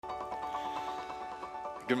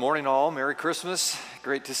Good morning, all. Merry Christmas.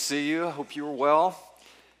 Great to see you. I hope you were well.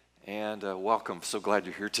 And welcome. So glad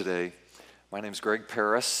you're here today. My name's Greg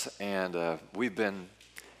Paris, and we've been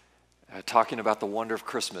talking about the wonder of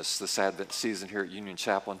Christmas this Advent season here at Union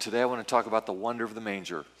Chapel. And today I want to talk about the wonder of the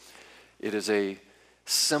manger. It is a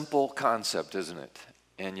simple concept, isn't it?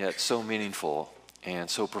 And yet so meaningful and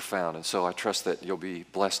so profound. And so I trust that you'll be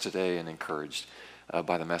blessed today and encouraged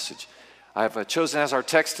by the message. I've chosen as our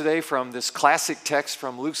text today from this classic text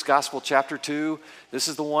from Luke's Gospel, chapter 2. This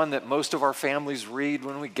is the one that most of our families read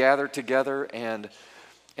when we gather together, and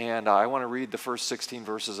I want to read the first 16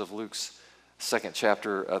 verses of Luke's second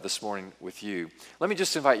chapter this morning with you. Let me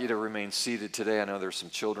just invite you to remain seated today. I know there's some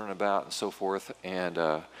children about and so forth, and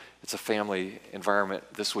it's a family environment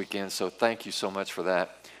this weekend, so thank you so much for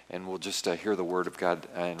that, and we'll just hear the Word of God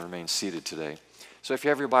and remain seated today. So if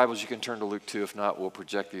you have your Bibles, you can turn to Luke 2. If not, we'll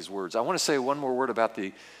project these words. I want to say one more word about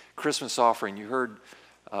the Christmas offering. You heard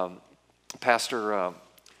Pastor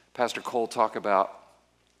Cole talk about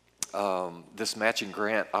this matching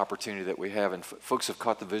grant opportunity that we have, and folks have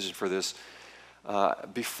caught the vision for this.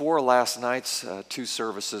 Before last night's two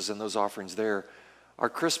services and those offerings there, our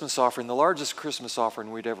Christmas offering, the largest Christmas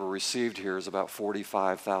offering we'd ever received here is about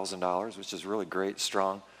 $45,000, which is really great,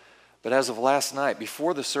 strong. But as of last night,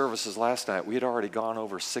 before the services last night, we had already gone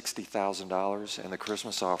over $60,000 in the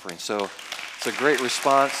Christmas offering. So it's a great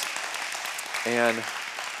response, and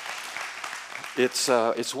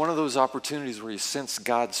it's one of those opportunities where you sense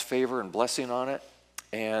God's favor and blessing on it.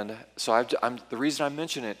 And so the reason I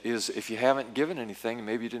mention it is if you haven't given anything, and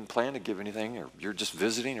maybe you didn't plan to give anything, or you're just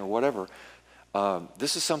visiting or whatever,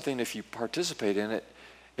 this is something, if you participate in it,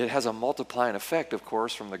 it has a multiplying effect, of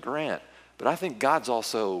course, from the grant. But I think God's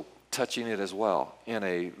also touching it as well in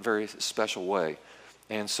a very special way.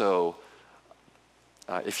 And so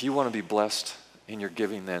if you want to be blessed in your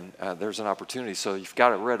giving, then there's an opportunity. So you've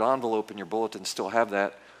got a red envelope in your bulletin, still have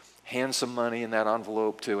that. Hand some money in that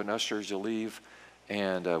envelope to an usher as you leave,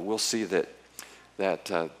 and we'll see that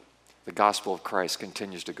the gospel of Christ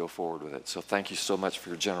continues to go forward with it. So thank you so much for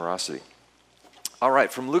your generosity. All right,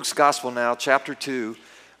 from Luke's Gospel now, chapter 2,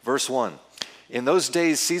 verse 1. In those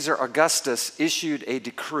days, Caesar Augustus issued a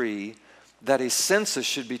decree that a census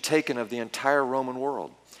should be taken of the entire Roman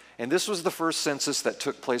world. And this was the first census that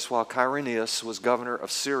took place while Quirinius was governor of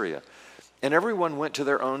Syria. And everyone went to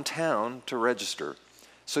their own town to register.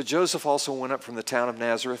 So Joseph also went up from the town of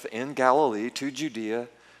Nazareth in Galilee to Judea,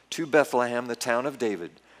 to Bethlehem, the town of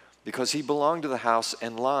David, because he belonged to the house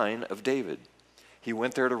and line of David. He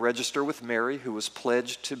went there to register with Mary, who was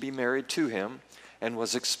pledged to be married to him and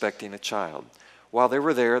was expecting a child. While they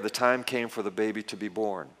were there, the time came for the baby to be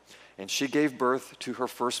born, and she gave birth to her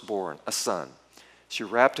firstborn, a son. She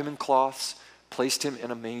wrapped him in cloths, placed him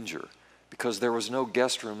in a manger, because there was no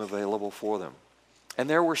guest room available for them. And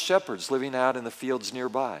there were shepherds living out in the fields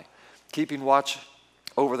nearby, keeping watch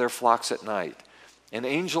over their flocks at night. An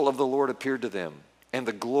angel of the Lord appeared to them, and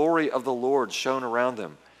the glory of the Lord shone around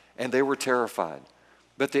them, and they were terrified.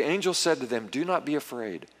 But the angel said to them, "Do not be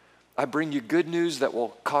afraid. I bring you good news that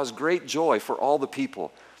will cause great joy for all the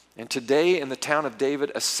people. And today in the town of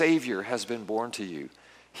David, a Savior has been born to you.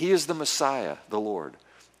 He is the Messiah, the Lord.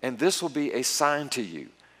 And this will be a sign to you.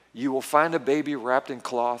 You will find a baby wrapped in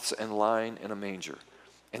cloths and lying in a manger."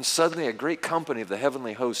 And suddenly a great company of the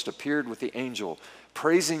heavenly host appeared with the angel,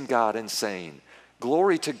 praising God and saying,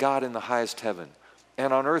 "Glory to God in the highest heaven,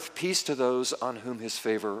 and on earth peace to those on whom his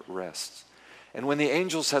favor rests." And when the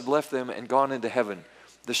angels had left them and gone into heaven,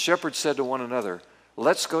 the shepherds said to one another,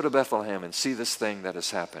 "Let's go to Bethlehem and see this thing that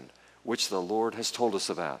has happened, which the Lord has told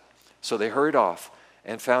us about." So they hurried off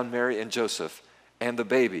and found Mary and Joseph and the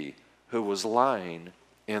baby who was lying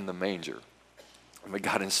in the manger. And may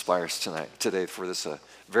God inspire us today for this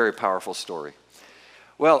very powerful story.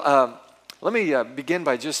 Well, let me begin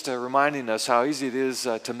by just reminding us how easy it is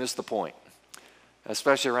to miss the point,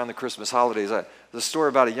 especially around the Christmas holidays. The story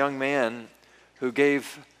about a young man who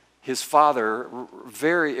gave his father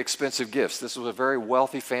very expensive gifts. This was a very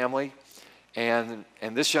wealthy family, and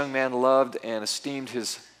this young man loved and esteemed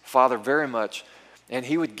his father very much, and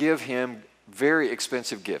he would give him very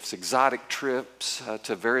expensive gifts, exotic trips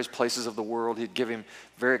to various places of the world. He'd give him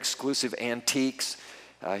very exclusive antiques.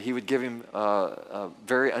 He would give him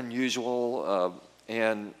very unusual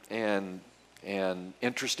and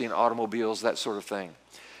interesting automobiles, that sort of thing.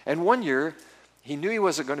 And one year, he knew he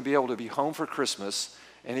wasn't going to be able to be home for Christmas,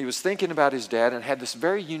 and he was thinking about his dad and had this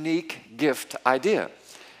very unique gift idea.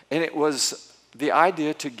 And it was the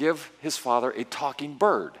idea to give his father a talking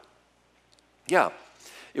bird. Yeah,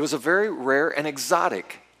 it was a very rare and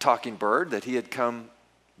exotic talking bird that he had become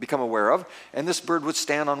aware of. And this bird would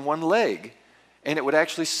stand on one leg and it would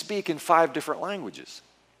actually speak in 5 different languages.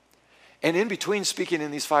 And in between speaking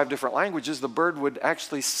in these 5 different languages, the bird would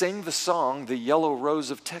actually sing the song, The Yellow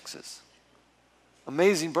Rose of Texas.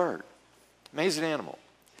 Amazing bird, amazing animal.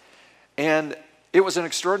 And it was an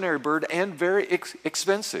extraordinary bird and very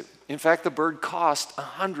expensive. In fact, the bird cost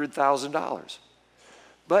 $100,000.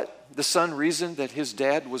 But the son reasoned that his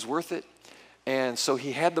dad was worth it, and so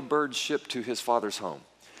he had the bird shipped to his father's home.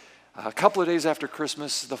 A couple of days after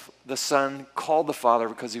Christmas, the son called the father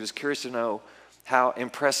because he was curious to know how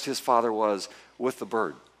impressed his father was with the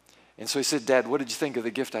bird. And so he said, "Dad, what did you think of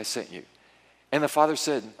the gift I sent you?" And the father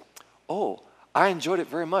said, "Oh, I enjoyed it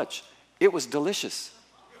very much. It was delicious."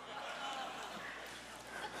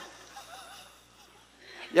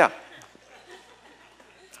 Yeah.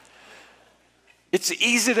 It's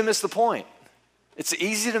easy to miss the point. It's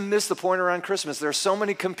easy to miss the point around Christmas. There are so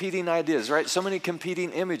many competing ideas, right? So many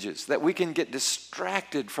competing images that we can get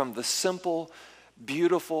distracted from the simple,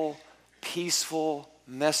 beautiful, peaceful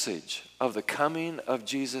message of the coming of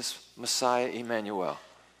Jesus, Messiah, Emmanuel.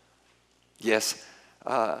 Yes.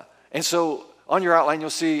 And so on your outline, you'll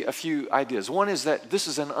see a few ideas. One is that this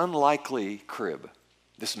is an unlikely crib,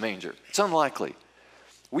 this manger. It's unlikely.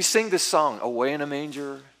 We sing this song, "Away in a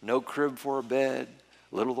manger, no crib for a bed,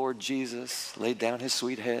 little Lord Jesus laid down his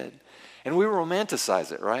sweet head." And we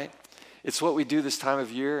romanticize it, right? It's what we do this time of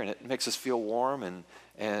year, and it makes us feel warm, and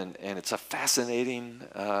it's a fascinating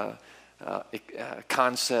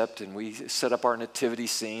concept, and we set up our nativity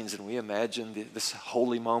scenes, and we imagine this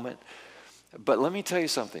holy moment. But let me tell you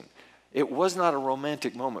something. It was not a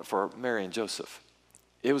romantic moment for Mary and Joseph.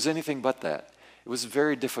 It was anything but that. It was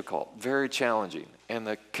very difficult, very challenging, and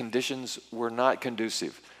the conditions were not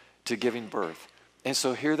conducive to giving birth. And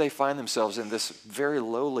so here they find themselves in this very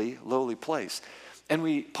lowly place. And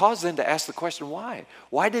we pause then to ask the question, why?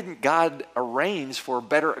 Why didn't God arrange for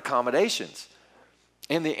better accommodations?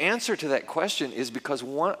 And the answer to that question is because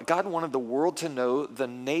God wanted the world to know the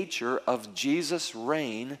nature of Jesus'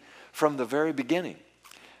 reign from the very beginning.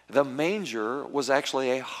 The manger was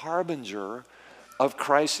actually a harbinger of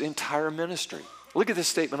Christ's entire ministry. Look at this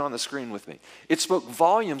statement on the screen with me. It spoke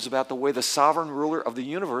volumes about the way the sovereign ruler of the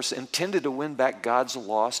universe intended to win back God's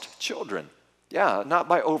lost children. Yeah, not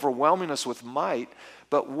by overwhelming us with might,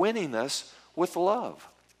 but winning us with love.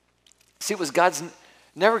 See, it was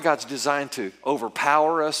never God's design to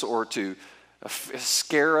overpower us or to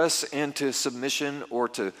scare us into submission or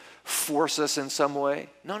to force us in some way.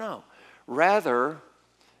 No. Rather,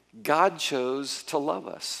 God chose to love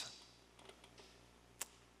us.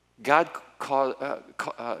 God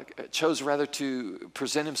chose rather to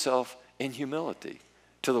present himself in humility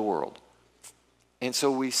to the world. And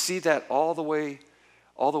so we see that all the way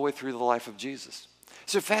through the life of Jesus.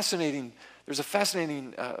 There's a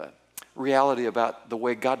fascinating reality about the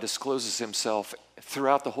way God discloses himself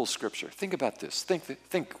throughout the whole Scripture. Think about this.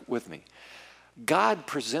 Think with me. God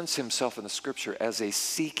presents himself in the Scripture as a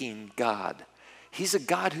seeking God. He's a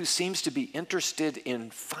God who seems to be interested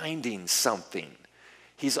in finding something.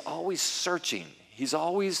 He's always searching. He's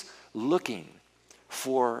always looking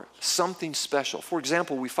for something special. For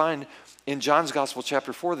example, we find in John's Gospel,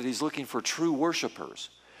 chapter 4, that he's looking for true worshipers.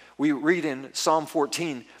 We read in Psalm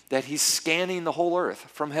 14 that he's scanning the whole earth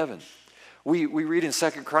from heaven. We read in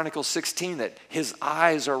 2 Chronicles 16 that his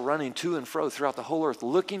eyes are running to and fro throughout the whole earth,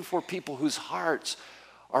 looking for people whose hearts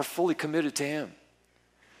are fully committed to him.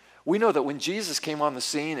 We know that when Jesus came on the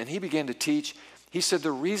scene and he began to teach, he said,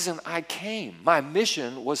 "The reason I came, my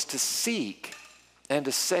mission was to seek and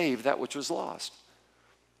to save that which was lost."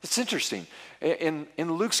 It's interesting. In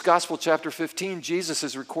Luke's Gospel, chapter 15, Jesus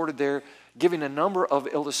is recorded there giving a number of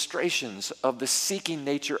illustrations of the seeking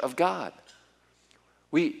nature of God.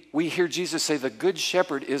 We hear Jesus say, "The good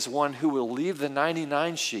shepherd is one who will leave the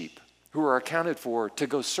 99 sheep who are accounted for to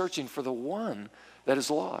go searching for the one that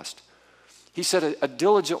is lost." He said a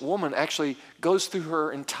diligent woman actually goes through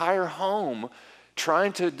her entire home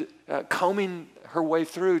trying to, combing her way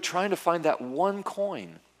through, trying to find that one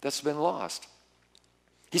coin that's been lost.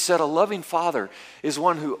 He said a loving father is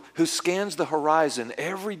one who scans the horizon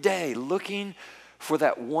every day looking for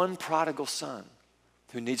that one prodigal son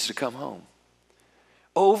who needs to come home.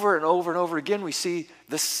 Over and over and over again, we see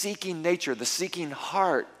the seeking nature, the seeking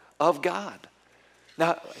heart of God.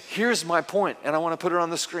 Now, here's my point, and I want to put it on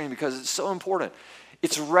the screen because it's so important.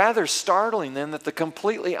 It's rather startling then that the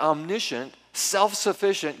completely omniscient,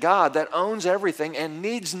 self-sufficient God that owns everything and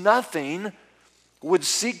needs nothing would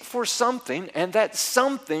seek for something, and that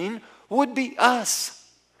something would be us.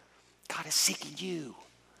 God is seeking you.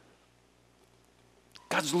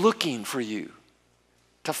 God's looking for you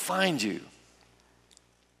to find you.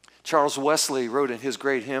 Charles Wesley wrote in his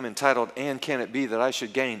great hymn entitled, "And Can It Be That I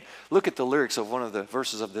Should Gain?" Look at the lyrics of one of the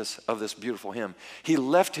verses of this beautiful hymn. He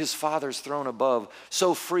left his Father's throne above,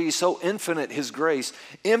 so free, so infinite his grace,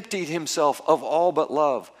 emptied himself of all but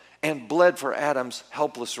love, and bled for Adam's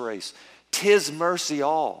helpless race. 'Tis mercy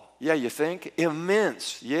all, yeah, you think?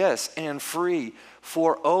 Immense, yes, and free,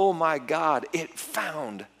 for, oh my God, it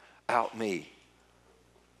found out me.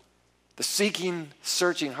 The seeking,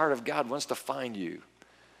 searching heart of God wants to find you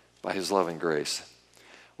by his loving grace.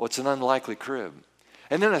 Well, it's an unlikely crib.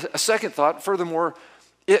 And then a second thought, furthermore,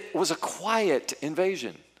 it was a quiet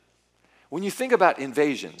invasion. When you think about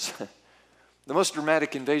invasions, the most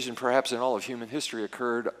dramatic invasion perhaps in all of human history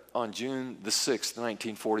occurred on June the 6th,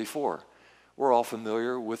 1944. We're all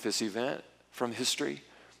familiar with this event from history.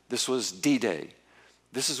 This was D-Day.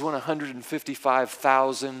 This is when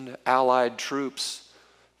 155,000 Allied troops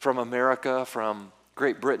from America, from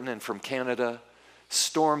Great Britain, and from Canada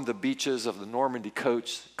stormed the beaches of the Normandy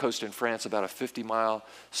coast in France, about a 50-mile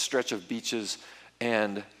stretch of beaches,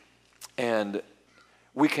 and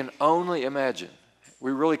we can only imagine,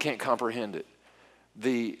 we really can't comprehend it,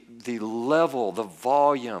 the level, the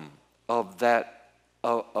volume of that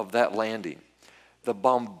landing, the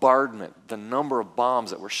bombardment, the number of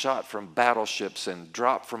bombs that were shot from battleships and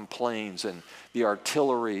dropped from planes, and the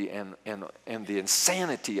artillery and the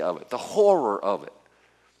insanity of it, the horror of it.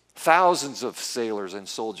 Thousands of sailors and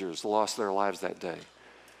soldiers lost their lives that day.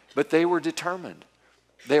 But they were determined.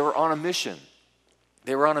 They were on a mission.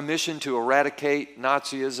 They were on a mission to eradicate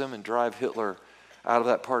Nazism and drive Hitler out of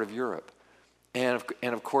that part of Europe. And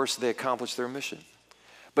of course, they accomplished their mission.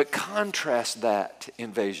 But contrast that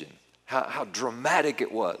invasion, how dramatic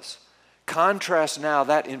it was. Contrast now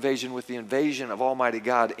that invasion with the invasion of Almighty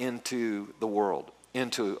God into the world,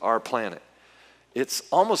 into our planet. It's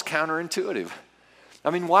almost counterintuitive. I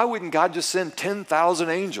mean, why wouldn't God just send 10,000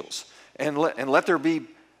 angels and let there be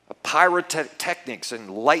pyrotechnics and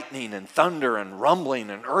lightning and thunder and rumbling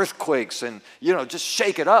and earthquakes and, just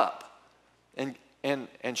shake it up and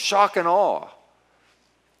shock and awe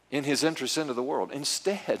in his entrance into the world?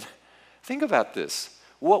 Instead, think about this.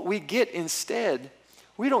 What we get instead,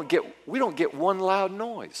 we don't get one loud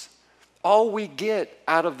noise. All we get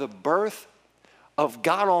out of the birth of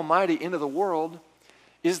God Almighty into the world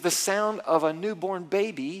is the sound of a newborn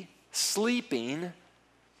baby sleeping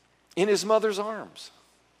in his mother's arms.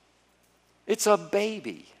 It's a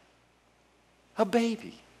baby. A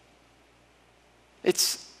baby.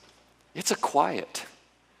 It's a quiet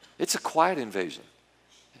invasion.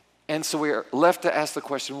 And so we are left to ask the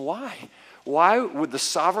question, why? Why would the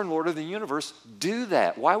sovereign Lord of the universe do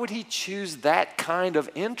that? Why would he choose that kind of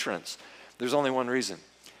entrance? There's only one reason.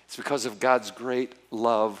 It's because of God's great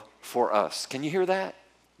love for us. Can you hear that?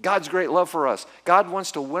 God's great love for us. God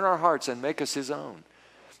wants to win our hearts and make us his own.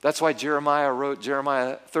 That's why Jeremiah wrote,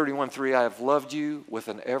 Jeremiah 31:3, I have loved you with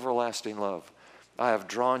an everlasting love. I have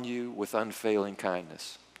drawn you with unfailing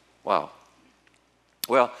kindness. Wow.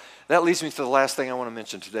 Well, that leads me to the last thing I want to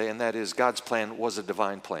mention today, and that is God's plan was a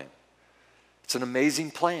divine plan. It's an amazing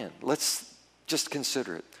plan. Let's just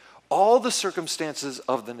consider it. All the circumstances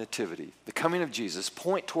of the Nativity, the coming of Jesus,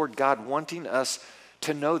 point toward God wanting us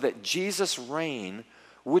to know that Jesus' reign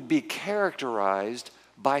would be characterized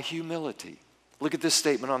by humility. Look at this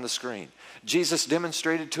statement on the screen. Jesus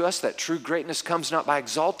demonstrated to us that true greatness comes not by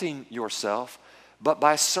exalting yourself, but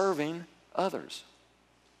by serving others.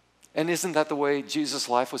 And isn't that the way Jesus'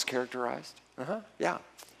 life was characterized? Yeah.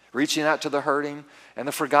 Reaching out to the hurting and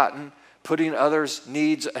the forgotten, putting others'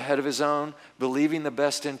 needs ahead of his own, believing the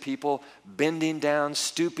best in people, bending down,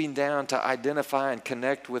 stooping down to identify and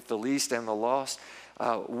connect with the least and the lost,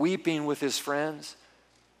 weeping with his friends,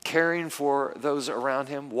 caring for those around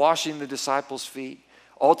him, washing the disciples' feet,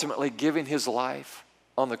 ultimately giving his life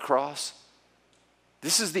on the cross.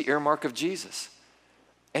 This is the earmark of Jesus.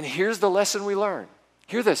 And here's the lesson we learn.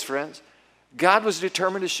 Hear this, friends. God was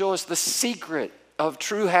determined to show us the secret of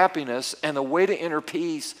true happiness, and the way to enter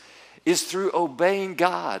peace is through obeying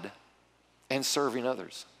God and serving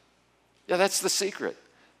others. Yeah, that's the secret.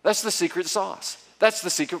 That's the secret sauce. That's the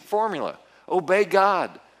secret formula. Obey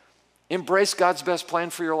God. Embrace God's best plan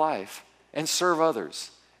for your life and serve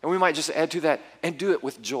others. And we might just add to that, and do it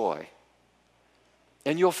with joy.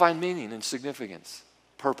 And you'll find meaning and significance,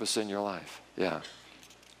 purpose in your life. Yeah.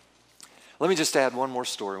 Let me just add one more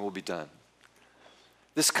story and we'll be done.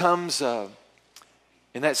 This comes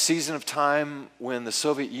in that season of time when the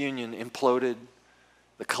Soviet Union imploded,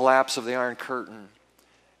 the collapse of the Iron Curtain,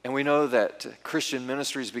 and we know that Christian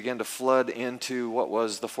ministries began to flood into what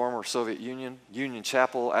was the former Soviet Union. Union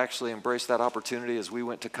Chapel actually embraced that opportunity as we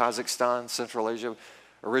went to Kazakhstan, Central Asia,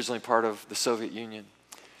 originally part of the Soviet Union.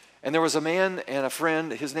 And there was a man and a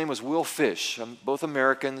friend, his name was Will Fish, both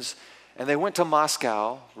Americans, and they went to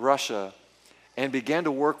Moscow, Russia, and began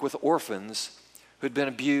to work with orphans who'd been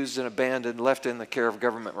abused and abandoned, left in the care of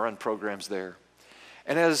government-run programs there.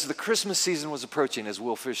 And as the Christmas season was approaching, as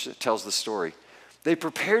Will Fish tells the story, they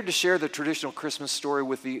prepared to share the traditional Christmas story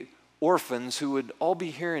with the orphans who would all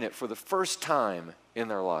be hearing it for the first time in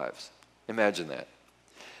their lives. Imagine that.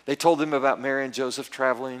 They told them about Mary and Joseph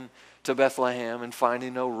traveling to Bethlehem and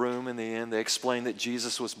finding no room in the inn. They explained that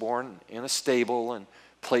Jesus was born in a stable and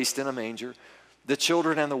placed in a manger. The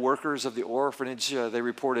children and the workers of the orphanage, they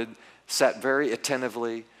reported, sat very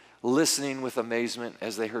attentively, listening with amazement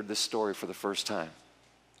as they heard this story for the first time.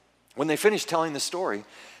 When they finished telling the story,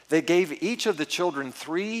 they gave each of the children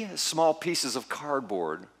 3 small pieces of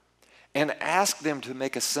cardboard and asked them to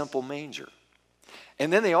make a simple manger.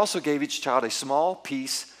 And then they also gave each child a small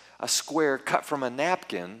piece, a square cut from a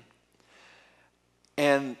napkin,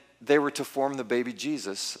 and they were to form the baby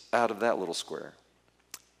Jesus out of that little square.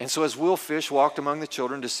 And so as Will Fish walked among the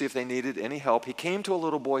children to see if they needed any help, he came to a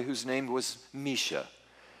little boy whose name was Misha.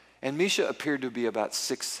 And Misha appeared to be about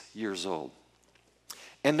 6 years old.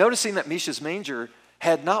 And noticing that Misha's manger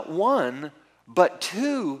had not 1, but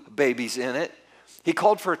 2 babies in it, he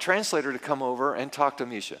called for a translator to come over and talk to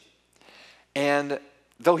Misha. And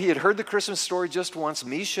though he had heard the Christmas story just once,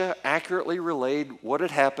 Misha accurately relayed what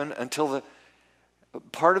had happened until the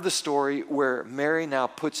part of the story where Mary now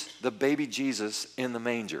puts the baby Jesus in the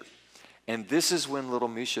manger. And this is when little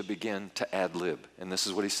Misha began to ad-lib. And this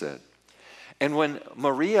is what he said. And when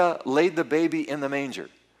Maria laid the baby in the manger,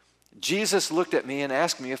 Jesus looked at me and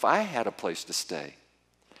asked me if I had a place to stay.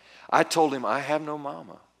 I told him, I have no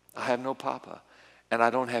mama, I have no papa, and I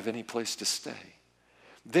don't have any place to stay.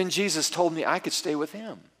 Then Jesus told me I could stay with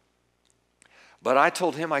him. But I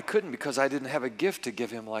told him I couldn't because I didn't have a gift to give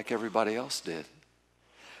him like everybody else did.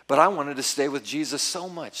 But I wanted to stay with Jesus so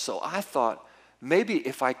much, so I thought maybe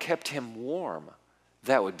if I kept him warm,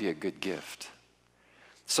 that would be a good gift.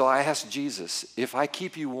 So I asked Jesus, if I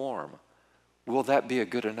keep you warm, will that be a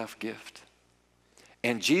good enough gift?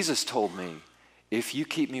 And Jesus told me, if you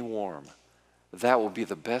keep me warm, that will be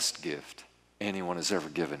the best gift anyone has ever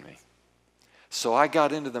given me. So I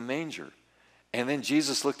got into the manger, and then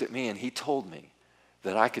Jesus looked at me and he told me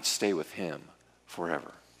that I could stay with him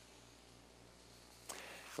forever.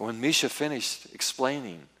 When Misha finished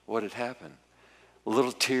explaining what had happened,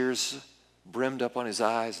 little tears brimmed up on his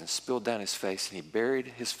eyes and spilled down his face, and he buried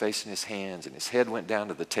his face in his hands, and his head went down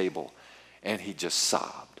to the table, and he just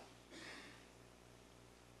sobbed.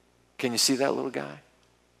 Can you see that little guy?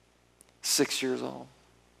 6 years old.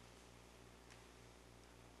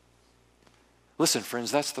 Listen, friends,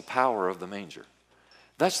 that's the power of the manger.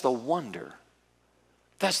 That's the wonder.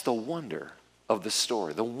 That's the wonder of the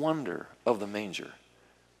story, the wonder of the manger.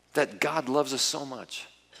 That God loves us so much.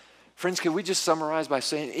 Friends, can we just summarize by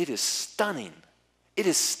saying it is stunning. It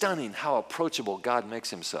is stunning how approachable God makes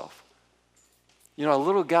himself. You know, a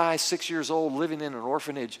little guy, 6 years old, living in an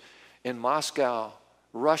orphanage in Moscow,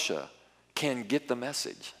 Russia, can get the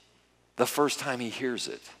message. The first time he hears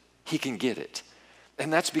it, he can get it.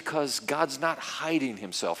 And that's because God's not hiding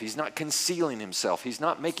himself. He's not concealing himself. He's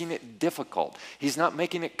not making it difficult. He's not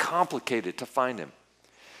making it complicated to find him.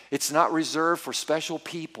 It's not reserved for special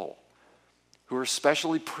people who are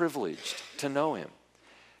specially privileged to know him.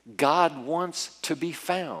 God wants to be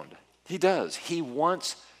found. He does. He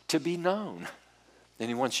wants to be known. And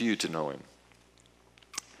he wants you to know him.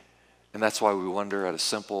 And that's why we wonder at a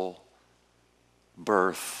simple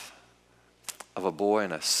birth of a boy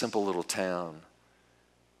in a simple little town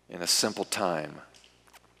in a simple time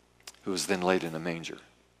who was then laid in a manger.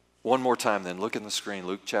 One more time then, look in the screen,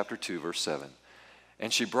 Luke chapter 2, verse 7.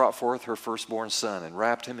 And she brought forth her firstborn son and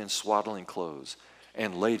wrapped him in swaddling clothes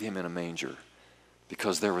and laid him in a manger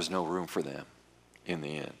because there was no room for them in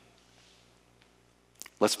the inn.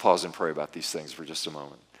 Let's pause and pray about these things for just a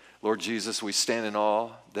moment. Lord Jesus, we stand in awe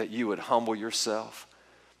that you would humble yourself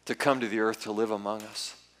to come to the earth to live among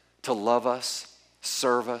us, to love us,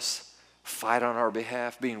 serve us, fight on our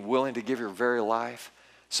behalf, being willing to give your very life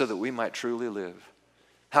so that we might truly live.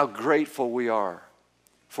 How grateful we are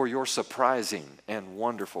for your surprising and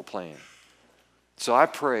wonderful plan. So I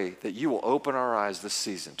pray that you will open our eyes this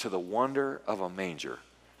season to the wonder of a manger,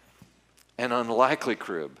 an unlikely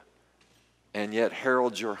crib, and yet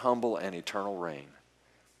herald your humble and eternal reign.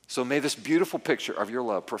 So may this beautiful picture of your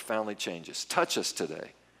love profoundly change us. Touch us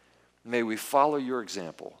today. May we follow your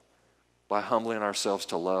example by humbling ourselves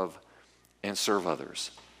to love and serve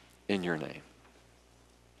others in your name.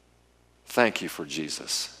 Thank you for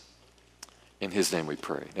Jesus. In his name we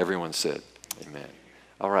pray. Everyone said, amen.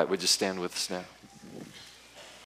 All right, would you stand with us now?